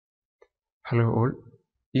Hello all,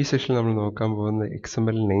 ഈ സെഷനിൽ നമ്മൾ നോക്കാൻ പോകുന്നത്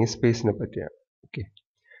XML നെയിംസ്പേസിനെ പറ്റിയാണ്. ഓക്കെ,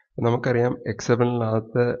 നമുക്കറിയാം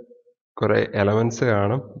XMLനകത്ത് കുറേ എലമെൻറ്റ്സ്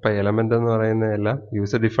കാണും. അപ്പോൾ എലമെൻ്റ് എന്ന് പറയുന്നതെല്ലാം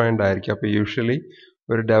യൂസർ ഡിഫൈൻഡ് ആയിരിക്കും. അപ്പോൾ യൂഷ്വലി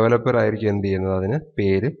ഒരു ഡെവലപ്പർ ആയിരിക്കും എന്ത് ചെയ്യുന്നത്, അതിന്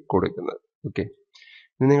പേര് കൊടുക്കുന്നത്. ഓക്കെ,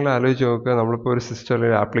 ഇനി നിങ്ങൾ ആലോചിച്ച് നോക്കുക, നമ്മളിപ്പോൾ ഒരു സിസ്റ്റമിൽ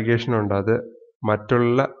ഒരു ആപ്ലിക്കേഷൻ ഉണ്ട്, അത്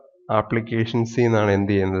മറ്റുള്ള ആപ്ലിക്കേഷൻസിൽ നിന്നാണ്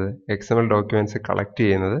എന്ത് ചെയ്യുന്നത്, XML ഡോക്യുമെൻറ്റ്സ് കളക്ട്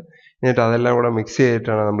ചെയ്യുന്നത്. എന്നിട്ട് അതെല്ലാം കൂടെ മിക്സ്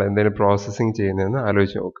ചെയ്തിട്ടാണ് നമ്മൾ എന്തെങ്കിലും പ്രോസസ്സിങ് ചെയ്യുന്നതെന്ന്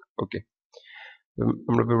ആലോചിച്ച് നോക്കുക. ഓക്കെ,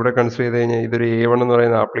 നമ്മളിപ്പോൾ ഇവിടെ കൺസിഡർ ചെയ്ത് കഴിഞ്ഞാൽ ഇതൊരു A1 എന്ന്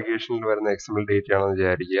പറയുന്ന ആപ്ലിക്കേഷനിൽ വരുന്ന XML ഡേറ്റ ആണെന്ന്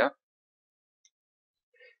വിചാരിക്കുക.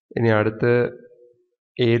 ഇനി അടുത്ത്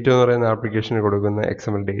A2 എന്ന് പറയുന്ന ആപ്ലിക്കേഷന് കൊടുക്കുന്ന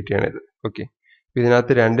XML ഡേറ്റയാണ് ഇത്. ഓക്കെ,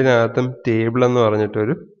 ഇതിനകത്ത് രണ്ടിനകത്തും ടേബിൾ എന്ന്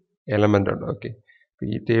പറഞ്ഞിട്ടൊരു എലമെൻ്റ് ഉണ്ട്. ഓക്കെ,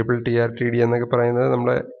 ഈ ടേബിൾ TRTD എന്നൊക്കെ പറയുന്നത്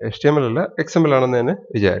നമ്മുടെ HTML അല്ല, XML ആണെന്ന് തന്നെ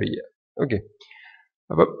വിചാരിക്കുക. ഓക്കെ,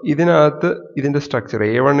 അപ്പം ഇതിനകത്ത് ഇതിൻ്റെ സ്ട്രക്ചർ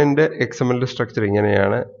A1ൻ്റെ XML സ്ട്രക്ചർ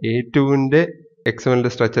ഇങ്ങനെയാണ്, A2ൻ്റെ XML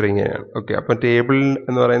സ്ട്രക്ചർ ഇങ്ങനെയാണ്. ഓക്കെ, അപ്പം ടേബിൾ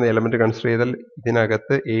എന്ന് പറയുന്ന എലമെന്റ് കൺസിഡർ ചെയ്താൽ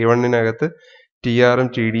ഇതിനകത്ത് A1നകത്ത് TRും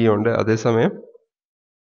TDയും ഉണ്ട്. അതേസമയം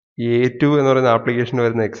A2 എന്ന് പറയുന്ന ആപ്ലിക്കേഷൻ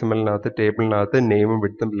വരുന്ന XMLനകത്ത് ടേബിളിനകത്ത് നെയിമും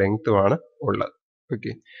വിഡ്ത്തും ലെങ്ത്തും ആണ് ഉള്ളത്.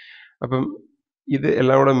 ഓക്കെ, അപ്പം ഇത്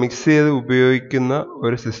എല്ലാം കൂടെ മിക്സ് ചെയ്ത് ഉപയോഗിക്കുന്ന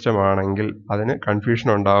ഒരു സിസ്റ്റം ആണെങ്കിൽ അതിന് കൺഫ്യൂഷൻ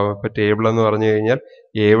ഉണ്ടാവും. ഇപ്പോൾ ടേബിൾ എന്ന് പറഞ്ഞു കഴിഞ്ഞാൽ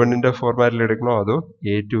A1ൻ്റെ ഫോർമാറ്റിൽ എടുക്കണോ അതോ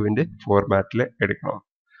A2ൻ്റെ ഫോർമാറ്റിൽ എടുക്കണോ?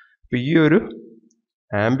 അപ്പോൾ ഈ ഒരു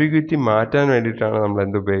ആംബിഗ്വിറ്റി മാറ്റാൻ വേണ്ടിയിട്ടാണ് നമ്മൾ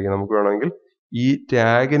എന്ത് ഉപയോഗിക്കുന്നത്, നമുക്ക് വേണമെങ്കിൽ ഈ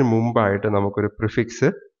ടാഗിന് മുമ്പായിട്ട് നമുക്കൊരു പ്രിഫിക്സ്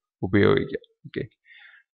ഉപയോഗിക്കാം. ഓക്കെ,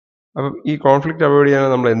 അപ്പം ഈ കോൺഫ്ലിക്റ്റ് അവോയ്ഡ്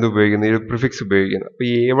ചെയ്യാൻ നമ്മൾ എന്ത് ഉപയോഗിക്കുന്നത്, ഈ പ്രിഫിക്സ് ഉപയോഗിക്കുന്നത്. അപ്പോൾ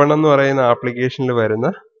ഈ A1 എന്ന് പറയുന്ന ആപ്ലിക്കേഷനിൽ വരുന്ന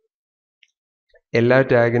എല്ലാ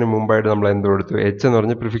ടാഗിനും മുമ്പായിട്ട് നമ്മൾ എന്ത് കൊടുത്തു, H എന്ന്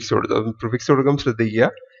പറഞ്ഞ് പ്രിഫിക്സ് കൊടുത്തു. അപ്പം പ്രിഫിക്സ് കൊടുക്കുമ്പോൾ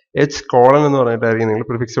ശ്രദ്ധിക്കുക, H കോളൻ എന്ന് പറഞ്ഞിട്ടായിരിക്കും നിങ്ങൾ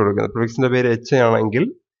പ്രിഫിക്സ് കൊടുക്കുന്നത്. പ്രിഫിക്സിന്റെ പേര് H ആണെങ്കിൽ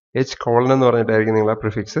H കോളൻ എന്ന് പറഞ്ഞിട്ടായിരിക്കും നിങ്ങൾ ആ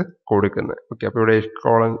പ്രിഫിക്സ് കൊടുക്കുന്നത്. ഓക്കെ, അപ്പോൾ ഇവിടെ H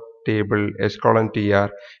colon table, H colon TR,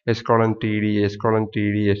 H colon TD, H colon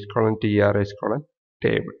TD, H colon TR, H colon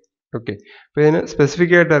table. Okay, അപ്പോൾ ഇതിന്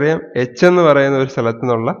സ്പെസിഫിക് ആയിട്ട് അറിയാം H എന്ന് പറയുന്ന ഒരു സ്ഥലത്തു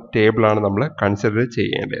നിന്നുള്ള ടേബിളാണ് നമ്മൾ കൺസിഡർ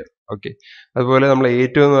ചെയ്യേണ്ടത്. ഓക്കെ, അതുപോലെ നമ്മൾ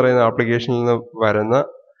A2 എന്ന് പറയുന്ന ആപ്ലിക്കേഷനിൽ നിന്ന് വരുന്ന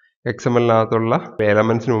XMLനകത്തുള്ള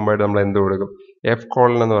എലമെന്റ്സിന് മുമ്പായിട്ട് നമ്മൾ എന്ത് കൊടുക്കും, F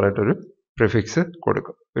കോളൻ എന്ന് പറഞ്ഞിട്ടൊരു പ്രിഫിക്സ്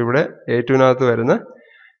കൊടുക്കും. ഇവിടെ A2നകത്ത് വരുന്ന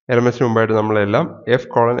എലമെന്റ്സിന് മുമ്പായിട്ട് നമ്മളെല്ലാം F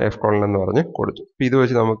കോളൻ എന്ന് പറഞ്ഞ് കൊടുത്തു. അപ്പോൾ ഇത്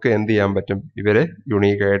വെച്ച് നമുക്ക് എന്ത് ചെയ്യാൻ പറ്റും, ഇവരെ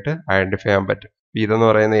യുണീക്ക് ആയിട്ട് ഐഡന്റിഫൈ ചെയ്യാൻ പറ്റും. ഇതെന്ന്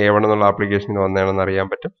പറയുന്നത് A1 എന്നുള്ള ആപ്ലിക്കേഷനിൽ നിന്ന് വന്നതാണെന്ന് അറിയാൻ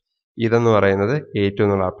പറ്റും, ഇതെന്ന് പറയുന്നത് A2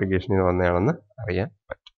 എന്നുള്ള ആപ്ലിക്കേഷനിൽ നിന്ന് വന്നതാണെന്ന് അറിയാൻ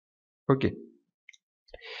പറ്റും. ഓക്കെ,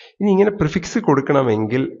 ഇനി ഇങ്ങനെ പ്രിഫിക്സ്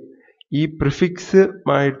കൊടുക്കണമെങ്കിൽ ഈ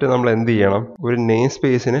പ്രിഫിക്സുമായിട്ട് നമ്മൾ എന്ത് ചെയ്യണം, ഒരു നെയിം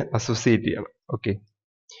സ്പേസിനെ അസോസിയേറ്റ് ചെയ്യണം. ഓക്കെ,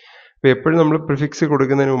 അപ്പോൾ എപ്പോഴും നമ്മൾ പ്രിഫിക്സ്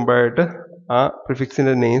കൊടുക്കുന്നതിന് മുമ്പായിട്ട് ആ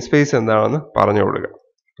പ്രിഫിക്സിന്റെ നെയിം സ്പേസ് എന്താണെന്ന് പറഞ്ഞു കൊടുക്കുക.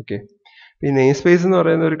 ഓക്കെ, ഈ നെയിം സ്പേസ് എന്ന്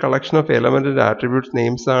പറയുന്ന ഒരു collection of element attributes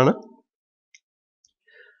names ആണ്.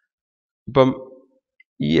 ഇപ്പം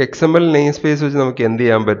ഈ XML നെയിം സ്പേസ് വെച്ച് നമുക്ക് എന്ത്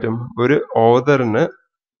ചെയ്യാൻ പറ്റും, ഒരു ഓതറിന്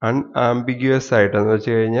അൺആംബിഗ്യുവസ് ആയിട്ട് എന്ന് വെച്ച്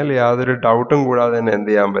കഴിഞ്ഞാൽ യാതൊരു ഡൗട്ടും കൂടാതെ തന്നെ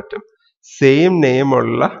എന്ത് ചെയ്യാൻ പറ്റും, സെയിം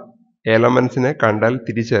നെയിമുള്ള എലമെന്റ്സിനെ കണ്ടാൽ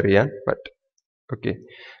തിരിച്ചറിയാൻ പറ്റും. ഓക്കെ,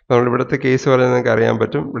 നമ്മൾ ഇവിടുത്തെ കേസ് പറയുന്നത് നിങ്ങൾക്ക് അറിയാൻ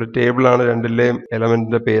പറ്റും, ഇവിടെ ടേബിളാണ് രണ്ടിലെയും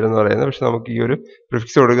എലമെന്റിന്റെ പേരെന്ന് പറയുന്നത്. പക്ഷെ നമുക്ക് ഈ ഒരു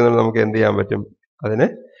പ്രിഫിക്സ് കൊടുക്കുന്നത് നമുക്ക് എന്ത് ചെയ്യാൻ പറ്റും, അതിനെ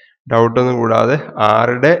ഡൗട്ടൊന്നും കൂടാതെ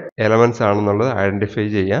ആരുടെ എലമെന്റ്സ് ആണെന്നുള്ളത് ഐഡന്റിഫൈ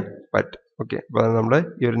ചെയ്യാൻ പറ്റും. ഓക്കെ, അപ്പോൾ അത് നമ്മുടെ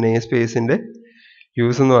ഈ ഒരു നെയിം സ്പേസിന്റെ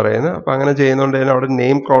യൂസ് എന്ന് പറയുന്നത്. അപ്പോൾ അങ്ങനെ ചെയ്യുന്നതുകൊണ്ട് തന്നെ അവിടെ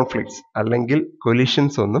നെയിം കോൺഫ്ലിക്ട്സ് അല്ലെങ്കിൽ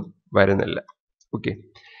കൊലിഷൻസ് ഒന്നും വരുന്നില്ല. ഓക്കെ,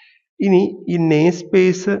 ഇനി ഈ നെയിം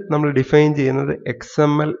സ്പേസ് നമ്മൾ ഡിഫൈൻ ചെയ്യുന്നത്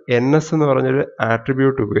XML NS എന്ന് പറഞ്ഞൊരു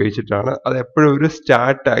ആട്രിബ്യൂട്ട് ഉപയോഗിച്ചിട്ടാണ്. അത് എപ്പോഴും ഒരു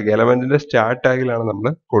സ്റ്റാർട്ട് ടാഗ്, എലമെന്റിന്റെ സ്റ്റാർട്ട് ടാഗിലാണ് നമ്മൾ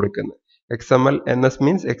കൊടുക്കുന്നത്. XML NS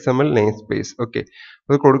means XML name space. Okay,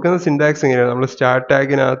 അത് കൊടുക്കുന്ന സിന്റാക്സ് എങ്ങനെയാണ്, നമ്മൾ സ്റ്റാർട്ട്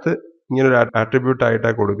ടാഗിനകത്ത് ഇങ്ങനെ ഒരു ആട്രിബ്യൂട്ട്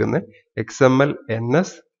ആയിട്ടാണ് കൊടുക്കുന്നത്, XML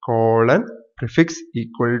NS colon prefix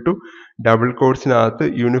equal to double കോട്ട്സിനകത്ത്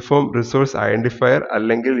uniform resource identifier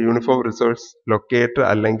അല്ലെങ്കിൽ യൂണിഫോം റിസോഴ്സ് ലൊക്കേറ്റർ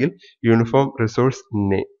അല്ലെങ്കിൽ യൂണിഫോം റിസോഴ്സ്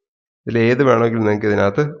നെയിം. ഇതിൽ ഏത് വേണമെങ്കിലും നിങ്ങൾക്ക്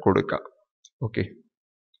ഇതിനകത്ത് കൊടുക്കാം. ഓക്കെ,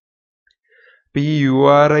 ഇപ്പം ഈ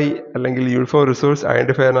URI അല്ലെങ്കിൽ യൂണിഫോം റിസോഴ്സ്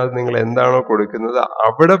ഐഡന്റിഫയറിനകത്ത് നിങ്ങൾ എന്താണോ കൊടുക്കുന്നത്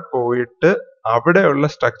അവിടെ പോയിട്ട് അവിടെയുള്ള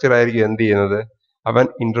സ്ട്രക്ചർ ആയിരിക്കും എന്ത് ചെയ്യുന്നത്, അവൻ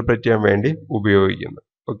ഇന്റർപ്രറ്റ് ചെയ്യാൻ വേണ്ടി ഉപയോഗിക്കുന്നത്.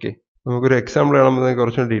 ഓക്കെ, നമുക്കൊരു എക്സാമ്പിൾ കാണുമ്പോൾ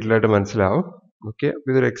കുറച്ചും ഡീറ്റെയിൽ ആയിട്ട് മനസ്സിലാവും. ഓക്കെ,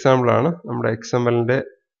 അപ്പോൾ ഇതൊരു എക്സാമ്പിൾ ആണ്, നമ്മുടെ XMLന്റെ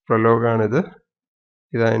പ്രൊലോഗാണിത്.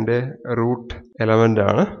 ഇതതിൻ്റെ റൂട്ട് എലമെന്റ്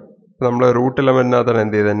ആണ്. നമ്മൾ റൂട്ട് എലമെന്റിനകത്താണ്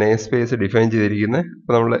എന്ത് ചെയ്തത്, നെയിം സ്പേസ് ഡിഫൈൻ ചെയ്തിരിക്കുന്നത്.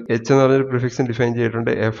 അപ്പോൾ നമ്മൾ H എന്ന് പറഞ്ഞൊരു പ്രിഫിക്സും ഡിഫൈൻ ചെയ്തിട്ടുണ്ട്,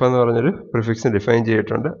 F എന്ന് പറഞ്ഞൊരു പ്രിഫിക്സും ഡിഫൈൻ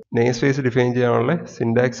ചെയ്തിട്ടുണ്ട്. നെയിം സ്പേസ് ഡിഫൈൻ ചെയ്യാനുള്ള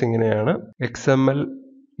സിന്റാക്സ് ഇങ്ങനെയാണ്, XML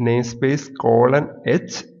name space colon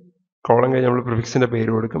H colon കഴിഞ്ഞ് നമ്മൾ പ്രിഫിക്സിന്റെ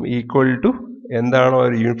പേര് കൊടുക്കും, ഈക്വൽ ടു എന്താണോ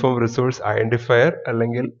ഒരു യൂണിഫോം റിസോഴ്സ് ഐഡന്റിഫയർ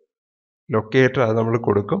അല്ലെങ്കിൽ ലൊക്കേറ്റർ, അത് നമ്മൾ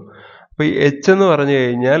കൊടുക്കും. അപ്പോൾ ഈ H എന്ന് പറഞ്ഞു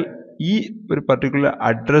കഴിഞ്ഞാൽ ഈ ഒരു പർട്ടിക്കുലർ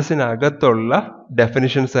അഡ്രസ്സിനകത്തുള്ള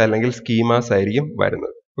ഡെഫിനിഷൻസ് അല്ലെങ്കിൽ സ്കീമാസ് ആയിരിക്കും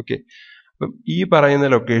വരുന്നത്. ഓക്കെ, അപ്പം ഈ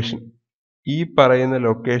പറയുന്ന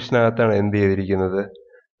ലൊക്കേഷനകത്താണ് എന്ത് ചെയ്തിരിക്കുന്നത്,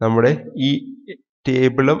 നമ്മുടെ ഈ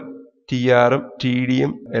ടേബിളും TRും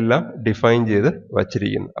TDയും എല്ലാം ഡിഫൈൻ ചെയ്ത്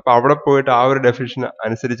വച്ചിരിക്കുന്നത്. അപ്പൊ അവിടെ പോയിട്ട് ആ ഒരു ഡെഫിനിഷൻ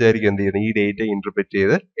അനുസരിച്ചായിരിക്കും എന്ത് ചെയ്യുന്നത്, ഈ ഡേറ്റ ഇന്റർപ്രറ്റ്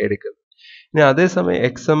ചെയ്ത് എടുക്കുന്നത്. ഇനി അതേസമയം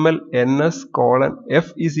XML NS:(F)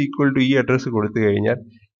 ഈ അഡ്രസ്സ് കൊടുത്തു കഴിഞ്ഞാൽ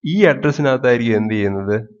ഈ അഡ്രസ്സിനകത്തായിരിക്കും എന്ത്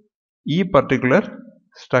ചെയ്യുന്നത്, ഈ പർട്ടിക്കുലർ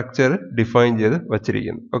സ്ട്രക്ചർ ഡിഫൈൻ ചെയ്ത്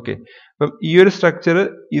വച്ചിരിക്കുന്നത്. ഓക്കെ, അപ്പം ഈ ഒരു സ്ട്രക്ചർ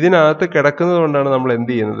ഇതിനകത്ത് കിടക്കുന്നത് കൊണ്ടാണ് നമ്മൾ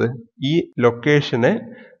എന്ത് ചെയ്യുന്നത്, ഈ ലൊക്കേഷനെ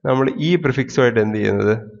നമ്മൾ ഈ പ്രിഫിക്സുമായിട്ട് എന്ത്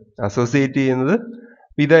ചെയ്യുന്നത്, അസോസിയേറ്റ് ചെയ്യുന്നത്.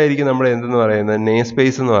 ഇതായിരിക്കും നമ്മൾ എന്തെന്ന് പറയുന്നത്, നെയിം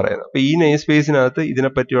സ്പേസ് എന്ന് പറയുന്നത്. അപ്പൊ ഈ നെയിം സ്പേസിനകത്ത്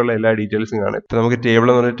ഇതിനെപ്പറ്റിയുള്ള എല്ലാ ഡീറ്റെയിൽസും കാണും. ഇപ്പൊ നമുക്ക് ടേബിൾ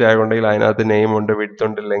എന്ന് പറഞ്ഞ ടാഗ് ഉണ്ടെങ്കിൽ അതിനകത്ത് നെയിം ഉണ്ട്, വിഡ്ത്ത്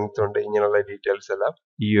ഉണ്ട്, ലെങ്ത് ഉണ്ട്, ഇങ്ങനെയുള്ള ഡീറ്റെയിൽസ് എല്ലാം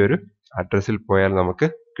ഈ ഒരു അഡ്രസ്സിൽ പോയാൽ നമുക്ക്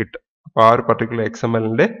കിട്ടും. അപ്പൊ ആ ഒരു പർട്ടിക്കുലർ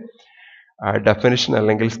XMLന്റെ ഡെഫിനിഷൻ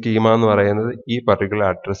അല്ലെങ്കിൽ സ്കീമ എന്ന് പറയുന്നത് ഈ പർട്ടിക്കുലർ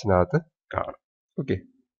അഡ്രസ്സിനകത്ത് കാണും. ഓക്കെ,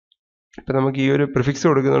 ഇപ്പൊ നമുക്ക് ഈ ഒരു പ്രിഫിക്സ്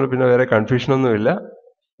കൊടുക്കുന്നതുകൊണ്ട് പിന്നെ വേറെ കൺഫ്യൂഷൻ ഒന്നുമില്ല.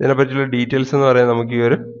 ഇതിനെപ്പറ്റിയുള്ള ഡീറ്റെയിൽസ് എന്ന് പറയുന്നത് നമുക്ക് ഈ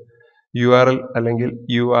ഒരു URL അല്ലെങ്കിൽ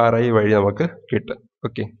URI വഴി നമുക്ക് കിട്ടും.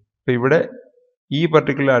 ഓക്കെ, അപ്പൊ ഇവിടെ ഈ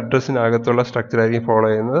പർട്ടിക്കുലർ അഡ്രസ്സിനകത്തുള്ള സ്ട്രക്ചർ ആയിരിക്കും ഫോളോ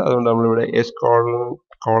ചെയ്യുന്നത്. അതുകൊണ്ട് നമ്മളിവിടെ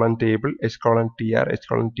H:(table), H:(tr),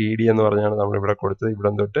 H:(td) എന്ന് പറഞ്ഞാണ് നമ്മളിവിടെ കൊടുത്തത്,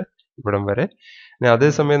 ഇവിടം തൊട്ട് ഇവിടം വരെ. ഇനി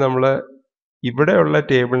അതേസമയം നമ്മൾ ഇവിടെയുള്ള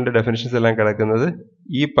ടേബിളിന്റെ ഡെഫിനിഷൻസ് എല്ലാം കിടക്കുന്നത്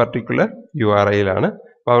ഈ പർട്ടിക്കുലർ URIയിലാണ്.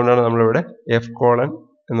 അപ്പോൾ അതുകൊണ്ടാണ് നമ്മളിവിടെ F: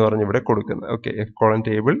 എന്ന് പറഞ്ഞ് ഇവിടെ കൊടുക്കുന്നത്. Okay,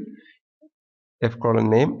 F:(table),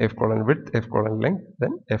 F:(name), F:(width), F:(length),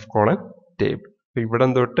 then F:(table). അപ്പോൾ ഇവിടം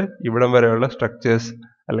തൊട്ട് ഇവിടം വരെയുള്ള സ്ട്രക്ചേഴ്സ്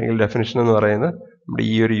അല്ലെങ്കിൽ ഡെഫിനിഷൻ എന്ന് പറയുന്നത് നമ്മുടെ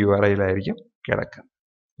ഈ ഒരു URIയിലായിരിക്കും കിടക്കുക.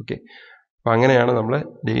 ഓക്കെ, അപ്പം അങ്ങനെയാണ് നമ്മൾ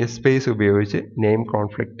നെയിം സ്പേസ് ഉപയോഗിച്ച് നെയിം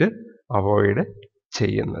കോൺഫ്ലിക്റ്റ് അവോയ്ഡ്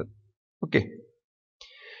ചെയ്യുന്നത്. ഓക്കെ,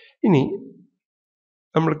 ഇനി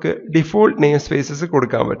നമ്മൾക്ക് ഡിഫോൾട്ട് നെയിം സ്പേസസ്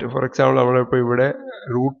കൊടുക്കാൻ പറ്റും. ഫോർ എക്സാമ്പിൾ നമ്മളിപ്പോൾ ഇവിടെ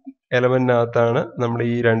റൂട്ട് എലമെന്റിനകത്താണ് നമ്മൾ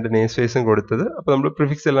ഈ രണ്ട് നെയിം സ്പേസും കൊടുത്തത്. അപ്പോൾ നമ്മൾ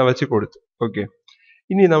പ്രിഫിക്സ് എല്ലാം വെച്ച് കൊടുത്തു. ഓക്കെ,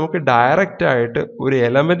 ഇനി നമുക്ക് ഡയറക്റ്റ് ആയിട്ട് ഒരു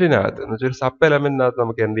എലമെന്റിനകത്ത് എന്ന് വെച്ചാൽ ഒരു സബ് എലമെന്റിനകത്ത്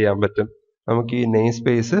നമുക്ക് എന്ത് ചെയ്യാൻ പറ്റും, നമുക്ക് ഈ നെയിം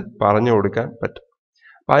സ്പേസ് പറഞ്ഞു കൊടുക്കാൻ പറ്റും.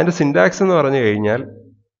 അപ്പോൾ അതിന്റെ സിന്റാക്സ് എന്ന് പറഞ്ഞു കഴിഞ്ഞാൽ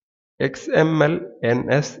XML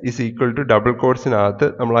NS ഡബിൾ കോട്ട്സിനകത്ത്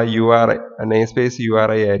നമ്മൾ ആ URI, നെയിം സ്പേസ്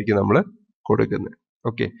URI ആയിരിക്കും നമ്മൾ കൊടുക്കുന്നത്.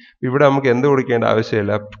 ഓക്കെ, ഇവിടെ നമുക്ക് എന്ത് കൊടുക്കേണ്ട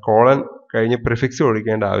ആവശ്യമില്ല, കോളൻ കഴിഞ്ഞ് പ്രിഫിക്സ്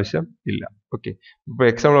കൊടുക്കേണ്ട ആവശ്യം ഇല്ല. ഓക്കെ, ഇപ്പോൾ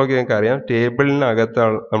എക്സാമ്പിൾ നോക്കി നിങ്ങൾക്ക് അറിയാം,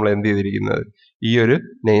 ടേബിളിനകത്താണ് നമ്മൾ എന്ത് ചെയ്തിരിക്കുന്നത്, ഈ ഒരു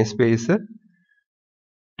നെയിം സ്പേസ്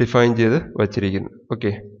ഡിഫൈൻ ചെയ്ത് വച്ചിരിക്കുന്നത്.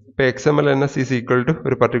 ഓക്കെ, ഇപ്പോൾ XML NS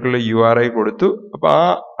ഒരു പർട്ടിക്കുലർ URI കൊടുത്തു. അപ്പോൾ ആ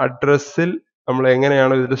അഡ്രസ്സിൽ നമ്മൾ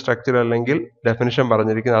എങ്ങനെയാണോ ഇതിന്റെ സ്ട്രക്ചർ അല്ലെങ്കിൽ ഡെഫിനിഷൻ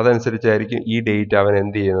പറഞ്ഞിരിക്കുന്നത് അതനുസരിച്ചായിരിക്കും ഈ ഡേറ്റ് അവൻ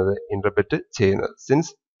എന്ത് ചെയ്യുന്നത്, ഇന്റർപ്രറ്റ് ചെയ്യുന്നത്.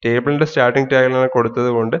 സിൻസ് ടേബിളിന്റെ സ്റ്റാർട്ടിംഗ് ടാഗിലാണ് കൊടുത്തത്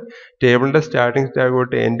കൊണ്ട് ടേബിളിന്റെ സ്റ്റാർട്ടിംഗ് ടാഗ്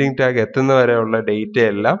തൊട്ട് എൻഡിങ് ടാഗ് എത്തുന്ന വരെയുള്ള ഡേറ്റ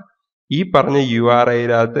എല്ലാം ഈ പറഞ്ഞ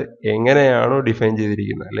URIയിനകത്ത് എങ്ങനെയാണോ ഡിഫൈൻ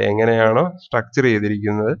ചെയ്തിരിക്കുന്നത് അല്ലെ എങ്ങനെയാണോ സ്ട്രക്ചർ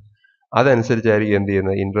ചെയ്തിരിക്കുന്നത് അതനുസരിച്ചായിരിക്കും എന്ത്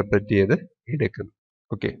ചെയ്യുന്നത്, ഇന്റർപ്രറ്റ് ചെയ്ത് എടുക്കുന്നത്.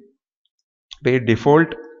 ഓക്കെ, അപ്പോൾ ഈ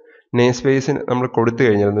ഡിഫോൾട്ട് നെയിം സ്പേസിന് നമ്മൾ കൊടുത്തു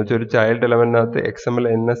കഴിഞ്ഞാൽ എന്ന് വെച്ചാൽ ഒരു ചൈൽഡ് എലമെന്റിനകത്ത് XML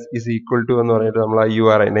NS എന്ന് പറഞ്ഞിട്ട് നമ്മൾ ആ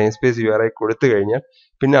URI നെയിം സ്പേസ് URI കൊടുത്തു കഴിഞ്ഞാൽ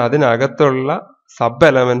പിന്നെ അതിനകത്തുള്ള സബ്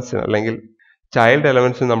എലമെന്റ്സിന് അല്ലെങ്കിൽ ചൈൽഡ്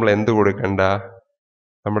എലമെന്റ്സിന് നമ്മൾ എന്ത് കൊടുക്കണ്ട,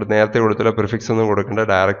 നമ്മൾ നേരത്തെ കൊടുത്തുള്ള പ്രിഫിക്സ് ഒന്നും കൊടുക്കണ്ട,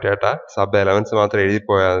 ഡയറക്റ്റ് ആയിട്ട് ആ സബ് എലമെന്റ്സ് മാത്രം എഴുതി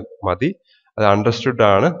പോയാൽ മതി. അത് അണ്ടർസ്റ്റുഡ്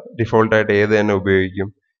ആണ്. ഡിഫോൾട്ട് ആയിട്ട് ഏത് തന്നെ ഉപയോഗിക്കും,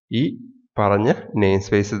 ഈ പറഞ്ഞ നെയിം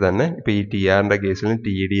സ്പേസ് തന്നെ ഇപ്പൊ ഈ TRന്റെ കേസിലും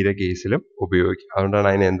TDയുടെ കേസിലും ഉപയോഗിക്കും. അതുകൊണ്ടാണ്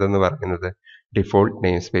അതിന് എന്തെന്ന് പറയുന്നത്, ഡിഫോൾട്ട്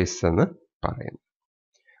നെയിം സ്പേസസ് എന്ന് പറയുന്നത്.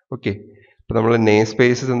 ഓക്കെ, ഇപ്പൊ നമ്മൾ നെയിം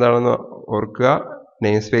സ്പേസസ് എന്താണെന്ന് ഓർക്കുക,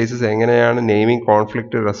 നെയിം സ്പേസസ് എങ്ങനെയാണ് നെയിമിംഗ്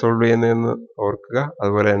കോൺഫ്ലിക്റ്റ് റിസോൾവ് ചെയ്യുന്നതെന്ന് ഓർക്കുക,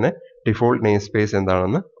 അതുപോലെ തന്നെ ഡിഫോൾട്ട് നെയിം സ്പേസ്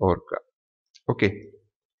എന്താണെന്ന് ഓർക്കുക. Okay,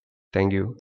 thank you.